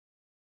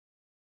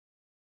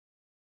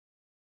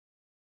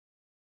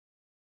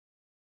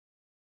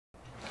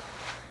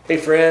Hey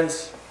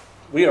friends,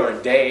 we are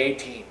in day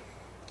 18.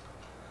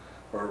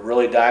 We're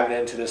really diving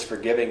into this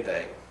forgiving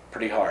thing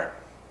pretty hard.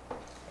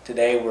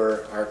 Today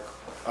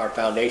our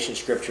foundation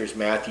scripture is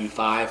Matthew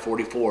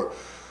 5:44.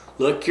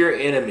 Love your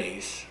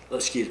enemies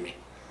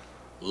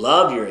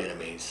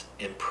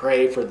and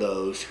pray for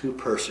those who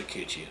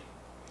persecute you.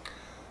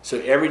 So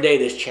every day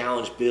this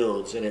challenge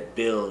builds and it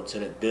builds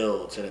and it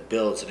builds and it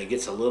builds and it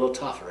gets a little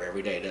tougher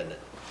every day, doesn't it?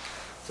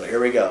 So here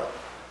we go.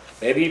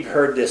 Maybe you've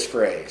heard this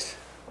phrase.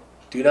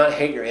 Do not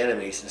hate your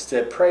enemies.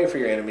 Instead, pray for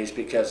your enemies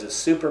because it's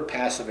super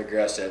passive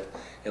aggressive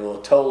and will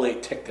totally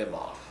tick them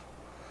off.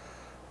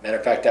 Matter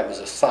of fact, that was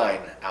a sign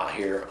out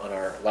here on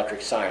our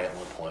electric sign at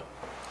one point.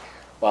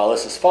 While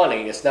this is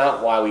funny, it's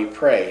not why we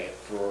pray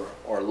for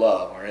or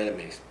love our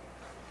enemies.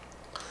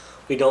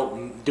 We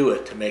don't do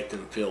it to make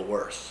them feel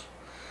worse.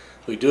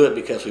 We do it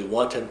because we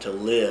want them to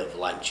live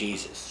like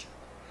Jesus.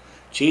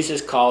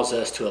 Jesus calls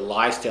us to a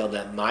lifestyle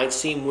that might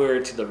seem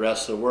weird to the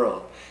rest of the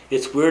world.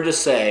 It's weird to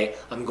say,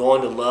 I'm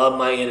going to love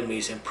my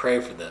enemies and pray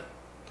for them.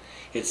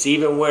 It's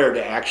even weirder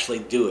to actually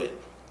do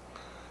it.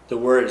 The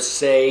world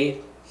says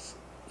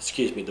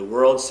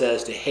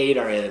to hate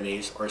our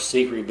enemies or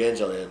seek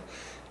revenge on them.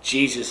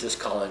 Jesus is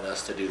calling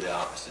us to do the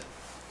opposite.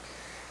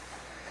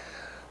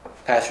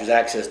 Pastor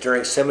Zach says,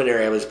 during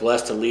seminary I was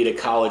blessed to lead a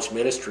college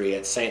ministry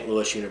at St.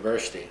 Louis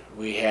University.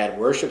 We had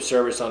worship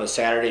service on a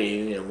Saturday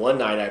evening, and one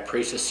night I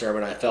preached a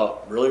sermon I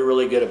felt really,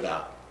 really good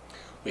about.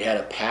 We had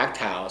a packed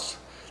house,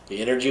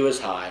 the energy was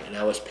high, and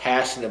I was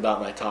passionate about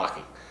my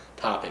topic.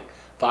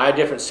 5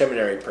 different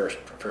seminary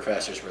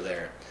professors were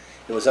there.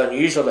 It was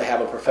unusual to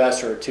have a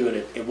professor or two, and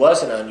it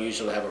wasn't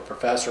unusual to have a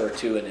professor or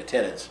two in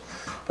attendance,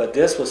 but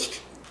this was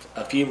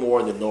a few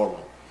more than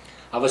normal.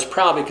 I was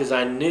proud because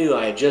I knew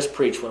I had just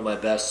preached one of my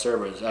best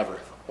sermons ever,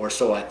 or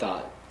so I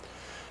thought.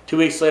 2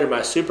 weeks later,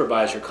 my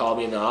supervisor called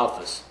me in the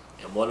office,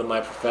 and one of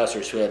my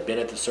professors who had been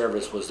at the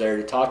service was there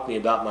to talk to me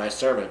about my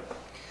sermon.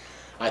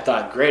 I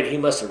thought, great, he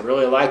must have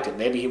really liked it.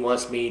 Maybe he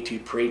wants me to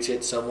preach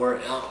it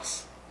somewhere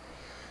else.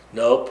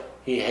 Nope,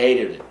 he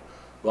hated it.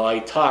 While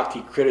he talked,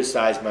 he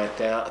criticized my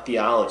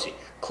theology,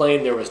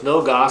 claimed there was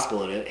no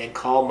gospel in it, and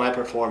called my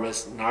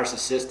performance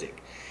narcissistic.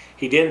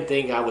 He didn't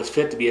think I was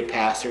fit to be a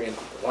pastor and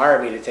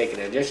required me to take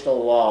an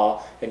additional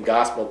law and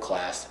gospel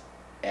class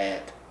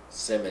at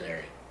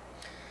seminary.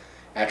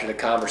 After the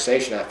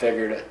conversation, I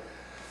figured it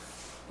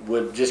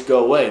would just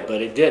go away,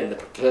 but it didn't. The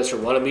professor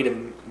wanted me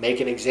to make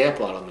an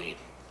example out of me.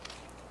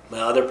 My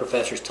other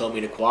professors told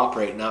me to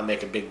cooperate and not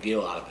make a big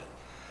deal out of it.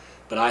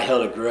 But I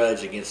held a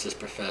grudge against this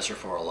professor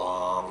for a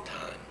long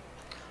time.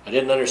 I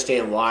didn't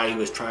understand why he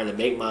was trying to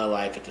make my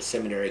life at the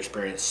seminary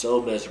experience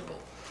so miserable.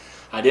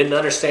 I didn't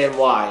understand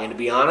why, and to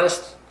be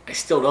honest, I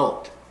still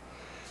don't.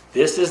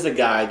 This is the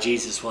guy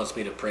Jesus wants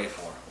me to pray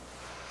for.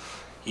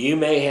 You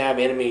may have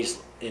enemies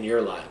in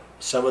your life.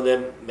 Some of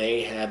them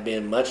may have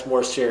been much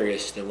more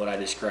serious than what I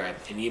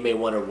described, and you may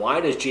wonder,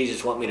 why does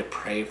Jesus want me to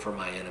pray for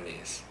my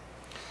enemies?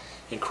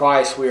 In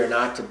Christ, we are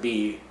not to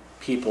be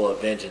people of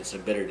vengeance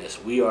and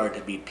bitterness. We are to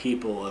be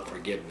people of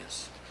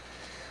forgiveness.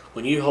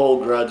 When you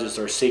hold grudges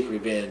or seek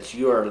revenge,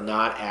 you are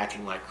not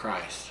acting like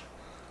Christ.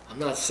 I'm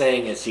not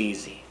saying it's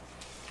easy,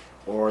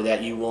 or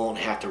that you won't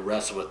have to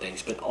wrestle with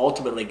things. But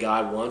ultimately,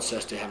 God wants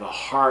us to have a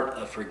heart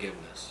of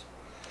forgiveness.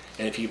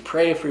 And if you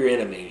pray for your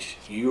enemies,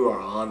 you are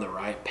on the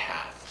right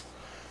path.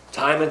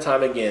 Time and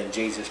time again,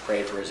 Jesus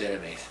prayed for his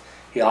enemies.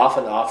 He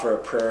often offered a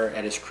prayer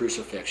at his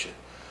crucifixion.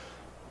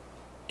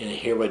 And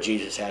hear what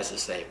Jesus has to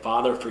say.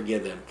 Father,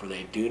 forgive them, for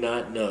they do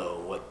not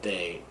know what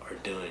they are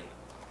doing.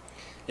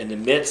 In the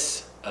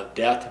midst of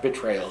death and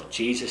betrayal,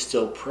 Jesus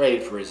still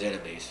prayed for his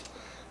enemies.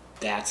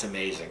 That's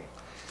amazing.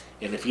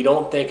 And if you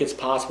don't think it's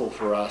possible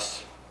for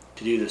us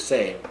to do the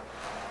same,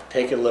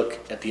 take a look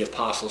at the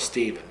Apostle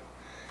Stephen.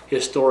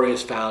 His story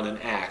is found in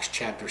Acts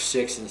chapter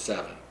 6 and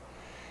 7.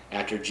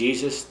 After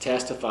Stephen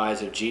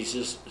testifies of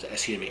Jesus'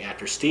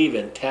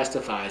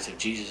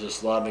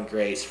 love and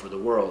grace for the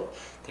world,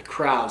 the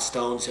crowd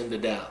stones him to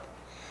death.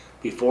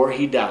 Before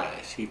he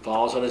dies, he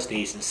falls on his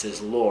knees and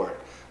says, Lord,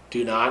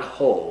 do not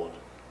hold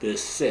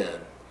this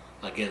sin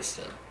against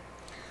them.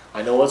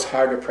 I know it's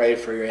hard to pray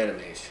for your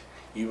enemies.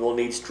 You will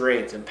need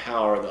strength and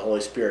power of the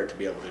Holy Spirit to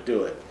be able to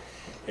do it.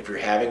 If you're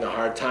having a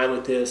hard time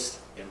with this,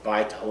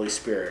 invite the Holy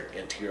Spirit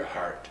into your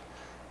heart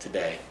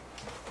today.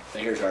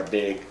 Now here's our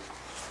big,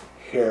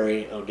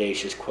 hairy,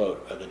 audacious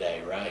quote of the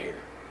day right here.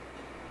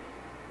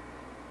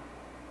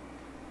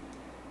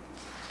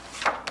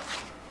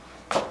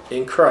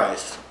 In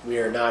Christ, we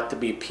are not to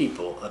be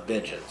people of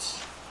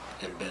vengeance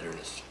and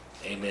bitterness.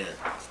 Amen.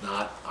 It's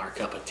not our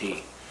cup of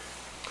tea.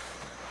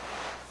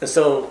 And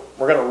so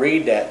we're going to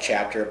read that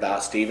chapter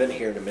about Stephen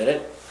here in a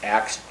minute.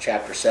 Acts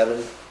chapter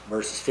 7,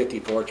 verses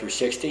 54 through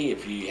 60.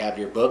 If you have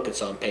your book,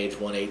 it's on page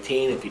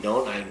 118. If you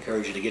don't, I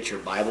encourage you to get your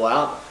Bible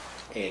out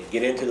and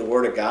get into the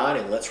Word of God,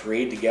 and let's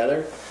read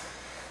together.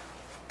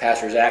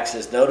 Pastor Zach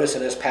says, notice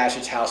in this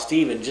passage how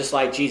Stephen, just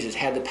like Jesus,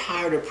 had the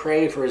power to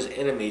pray for his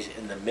enemies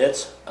in the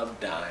midst of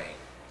dying.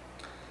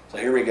 So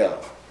here we go.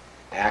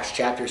 Acts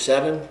chapter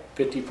 7,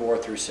 54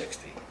 through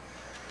 60.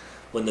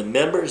 When the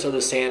members of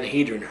the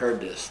Sanhedrin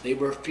heard this, they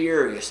were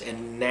furious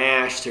and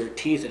gnashed their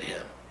teeth at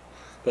him.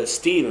 But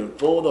Stephen,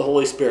 full of the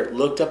Holy Spirit,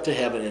 looked up to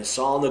heaven and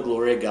saw the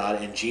glory of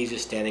God and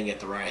Jesus standing at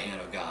the right hand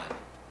of God.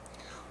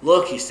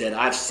 Look, he said,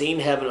 I've seen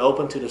heaven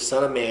open to the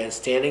Son of Man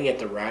standing at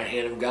the right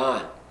hand of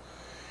God.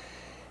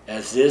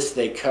 As this,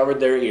 they covered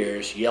their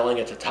ears, yelling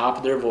at the top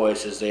of their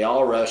voices. They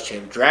all rushed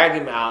him, dragged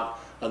him out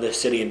of the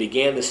city, and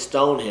began to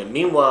stone him.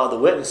 Meanwhile, the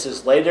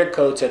witnesses laid their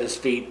coats at his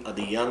feet of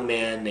the young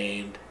man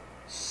named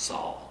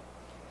Saul.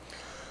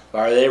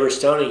 While they were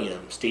stoning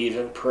him,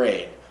 Stephen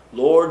prayed,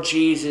 Lord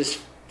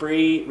Jesus,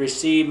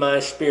 receive my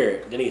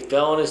spirit. Then he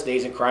fell on his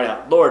knees and cried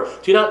out, Lord,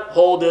 do not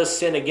hold this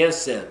sin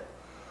against them.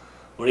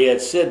 When he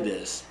had said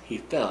this, he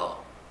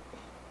fell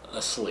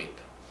asleep.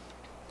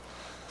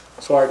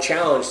 So our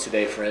challenge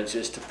today, friends,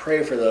 is to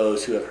pray for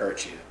those who have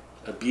hurt you,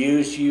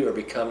 abused you, or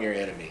become your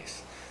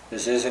enemies.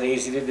 This isn't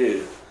easy to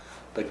do,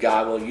 but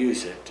God will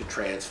use it to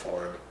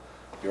transform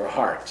your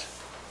heart.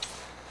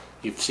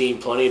 You've seen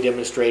plenty of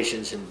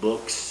demonstrations in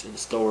books and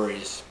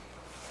stories,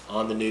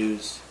 on the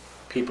news,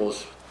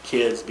 people's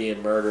kids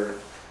being murdered,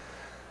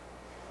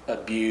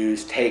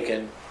 abused,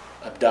 taken,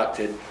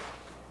 abducted,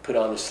 put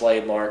on the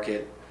slave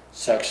market,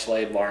 sex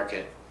slave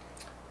market.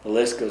 The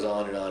list goes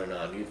on and on and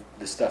on.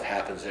 This stuff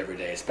happens every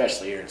day,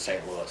 especially here in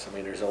St. Louis. I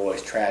mean, there's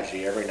always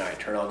tragedy every night.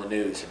 Turn on the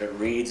news. If it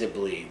reads, it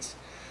bleeds.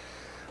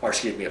 Or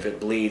excuse me, if it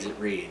bleeds, it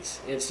reads.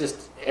 It's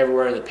just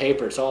everywhere in the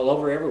paper. It's all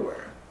over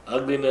everywhere.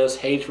 Ugliness,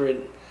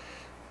 hatred,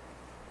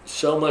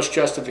 so much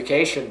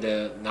justification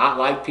to not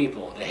like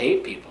people, to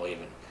hate people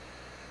even.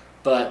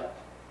 But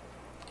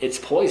it's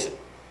poison,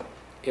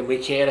 and we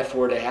can't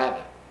afford to have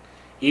it.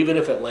 Even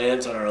if it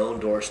lands on our own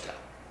doorstep,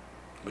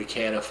 we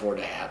can't afford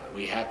to have it.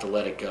 We have to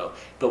let it go.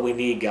 But we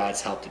need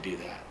God's help to do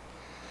that.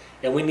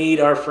 And we need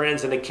our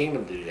friends in the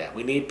kingdom to do that.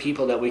 We need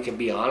people that we can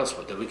be honest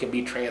with, that we can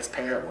be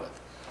transparent with,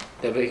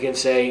 that we can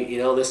say, you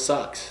know, this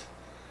sucks.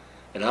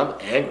 And I'm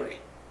angry.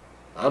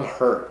 I'm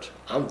hurt.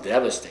 I'm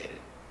devastated.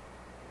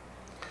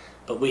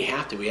 But we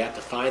have to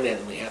find that,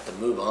 and we have to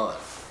move on.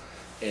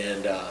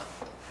 And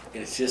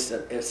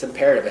it's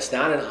imperative. It's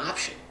not an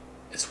option.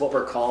 It's what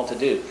we're called to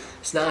do.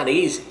 It's not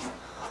easy.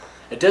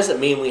 It doesn't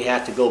mean we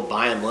have to go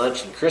buy them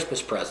lunch and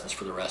Christmas presents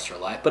for the rest of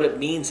our life, but it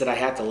means that I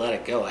have to let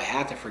it go. I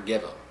have to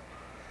forgive them.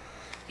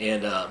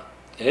 And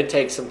it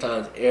takes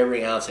sometimes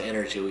every ounce of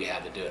energy we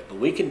have to do it. But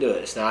we can do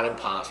it. It's not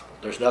impossible.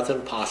 There's nothing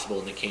impossible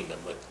in the kingdom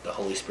with the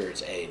Holy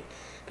Spirit's aid.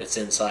 That's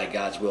inside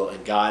God's will.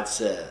 And God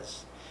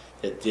says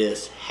that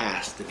this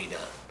has to be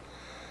done.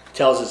 It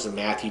tells us in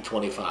Matthew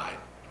 25,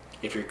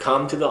 if you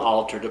come to the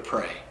altar to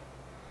pray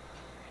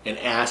and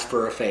ask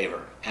for a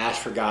favor, ask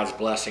for God's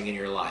blessing in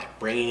your life,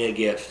 bringing a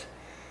gift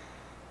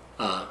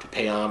to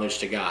pay homage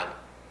to God,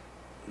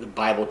 the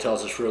Bible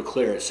tells us real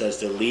clear. It says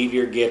to leave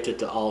your gift at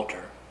the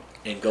altar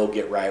and go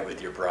get right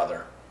with your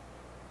brother.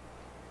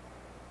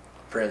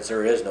 Friends,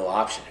 there is no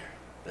option here.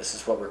 This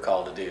is what we're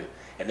called to do.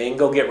 And then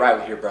go get right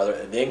with your brother,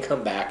 and then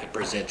come back and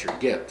present your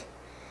gift.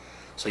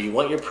 So you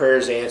want your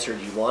prayers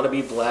answered, you want to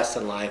be blessed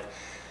in life,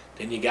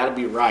 then you got to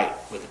be right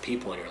with the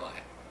people in your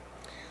life.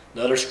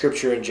 Another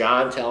scripture in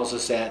John tells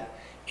us that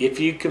if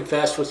you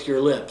confess with your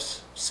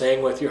lips,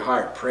 saying with your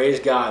heart, praise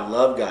God,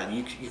 love God,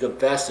 you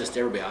confess this to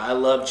everybody, I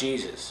love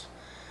Jesus,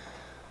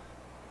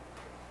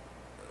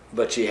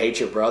 but you hate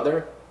your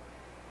brother,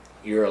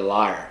 you're a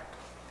liar.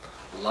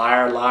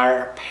 Liar,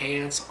 liar,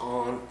 pants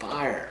on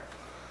fire.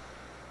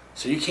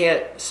 So you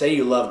can't say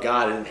you love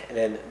God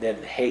and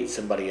then hate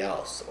somebody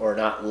else, or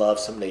not love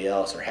somebody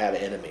else, or have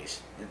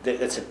enemies.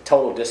 It's a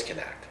total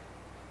disconnect.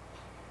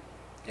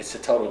 It's a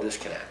total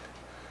disconnect.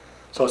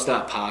 So it's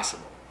not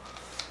possible.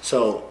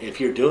 So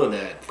if you're doing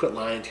that, quit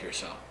lying to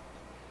yourself.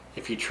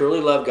 If you truly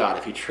love God,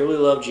 if you truly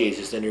love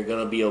Jesus, then you're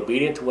going to be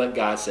obedient to what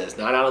God says.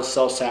 Not out of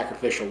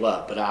self-sacrificial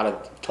love, but out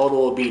of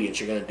total obedience.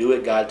 You're going to do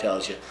what God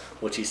tells you,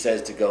 which he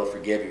says to go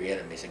forgive your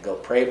enemies and go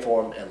pray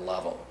for them and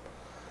love them.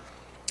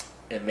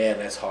 And man,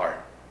 that's hard.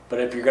 But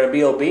if you're going to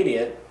be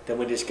obedient, then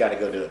we just got to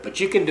go do it.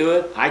 But you can do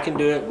it. I can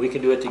do it. We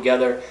can do it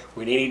together.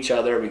 We need each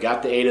other. We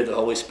got the aid of the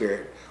Holy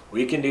Spirit.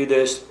 We can do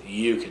this.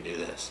 You can do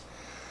this.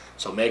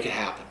 So make it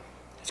happen.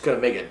 It's going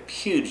to make a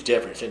huge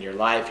difference in your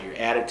life, your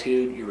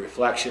attitude, your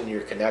reflection,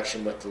 your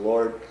connection with the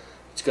Lord.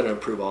 It's going to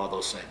improve all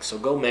those things. So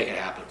go make it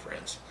happen,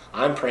 friends.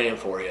 I'm praying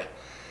for you,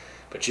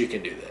 but you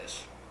can do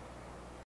this.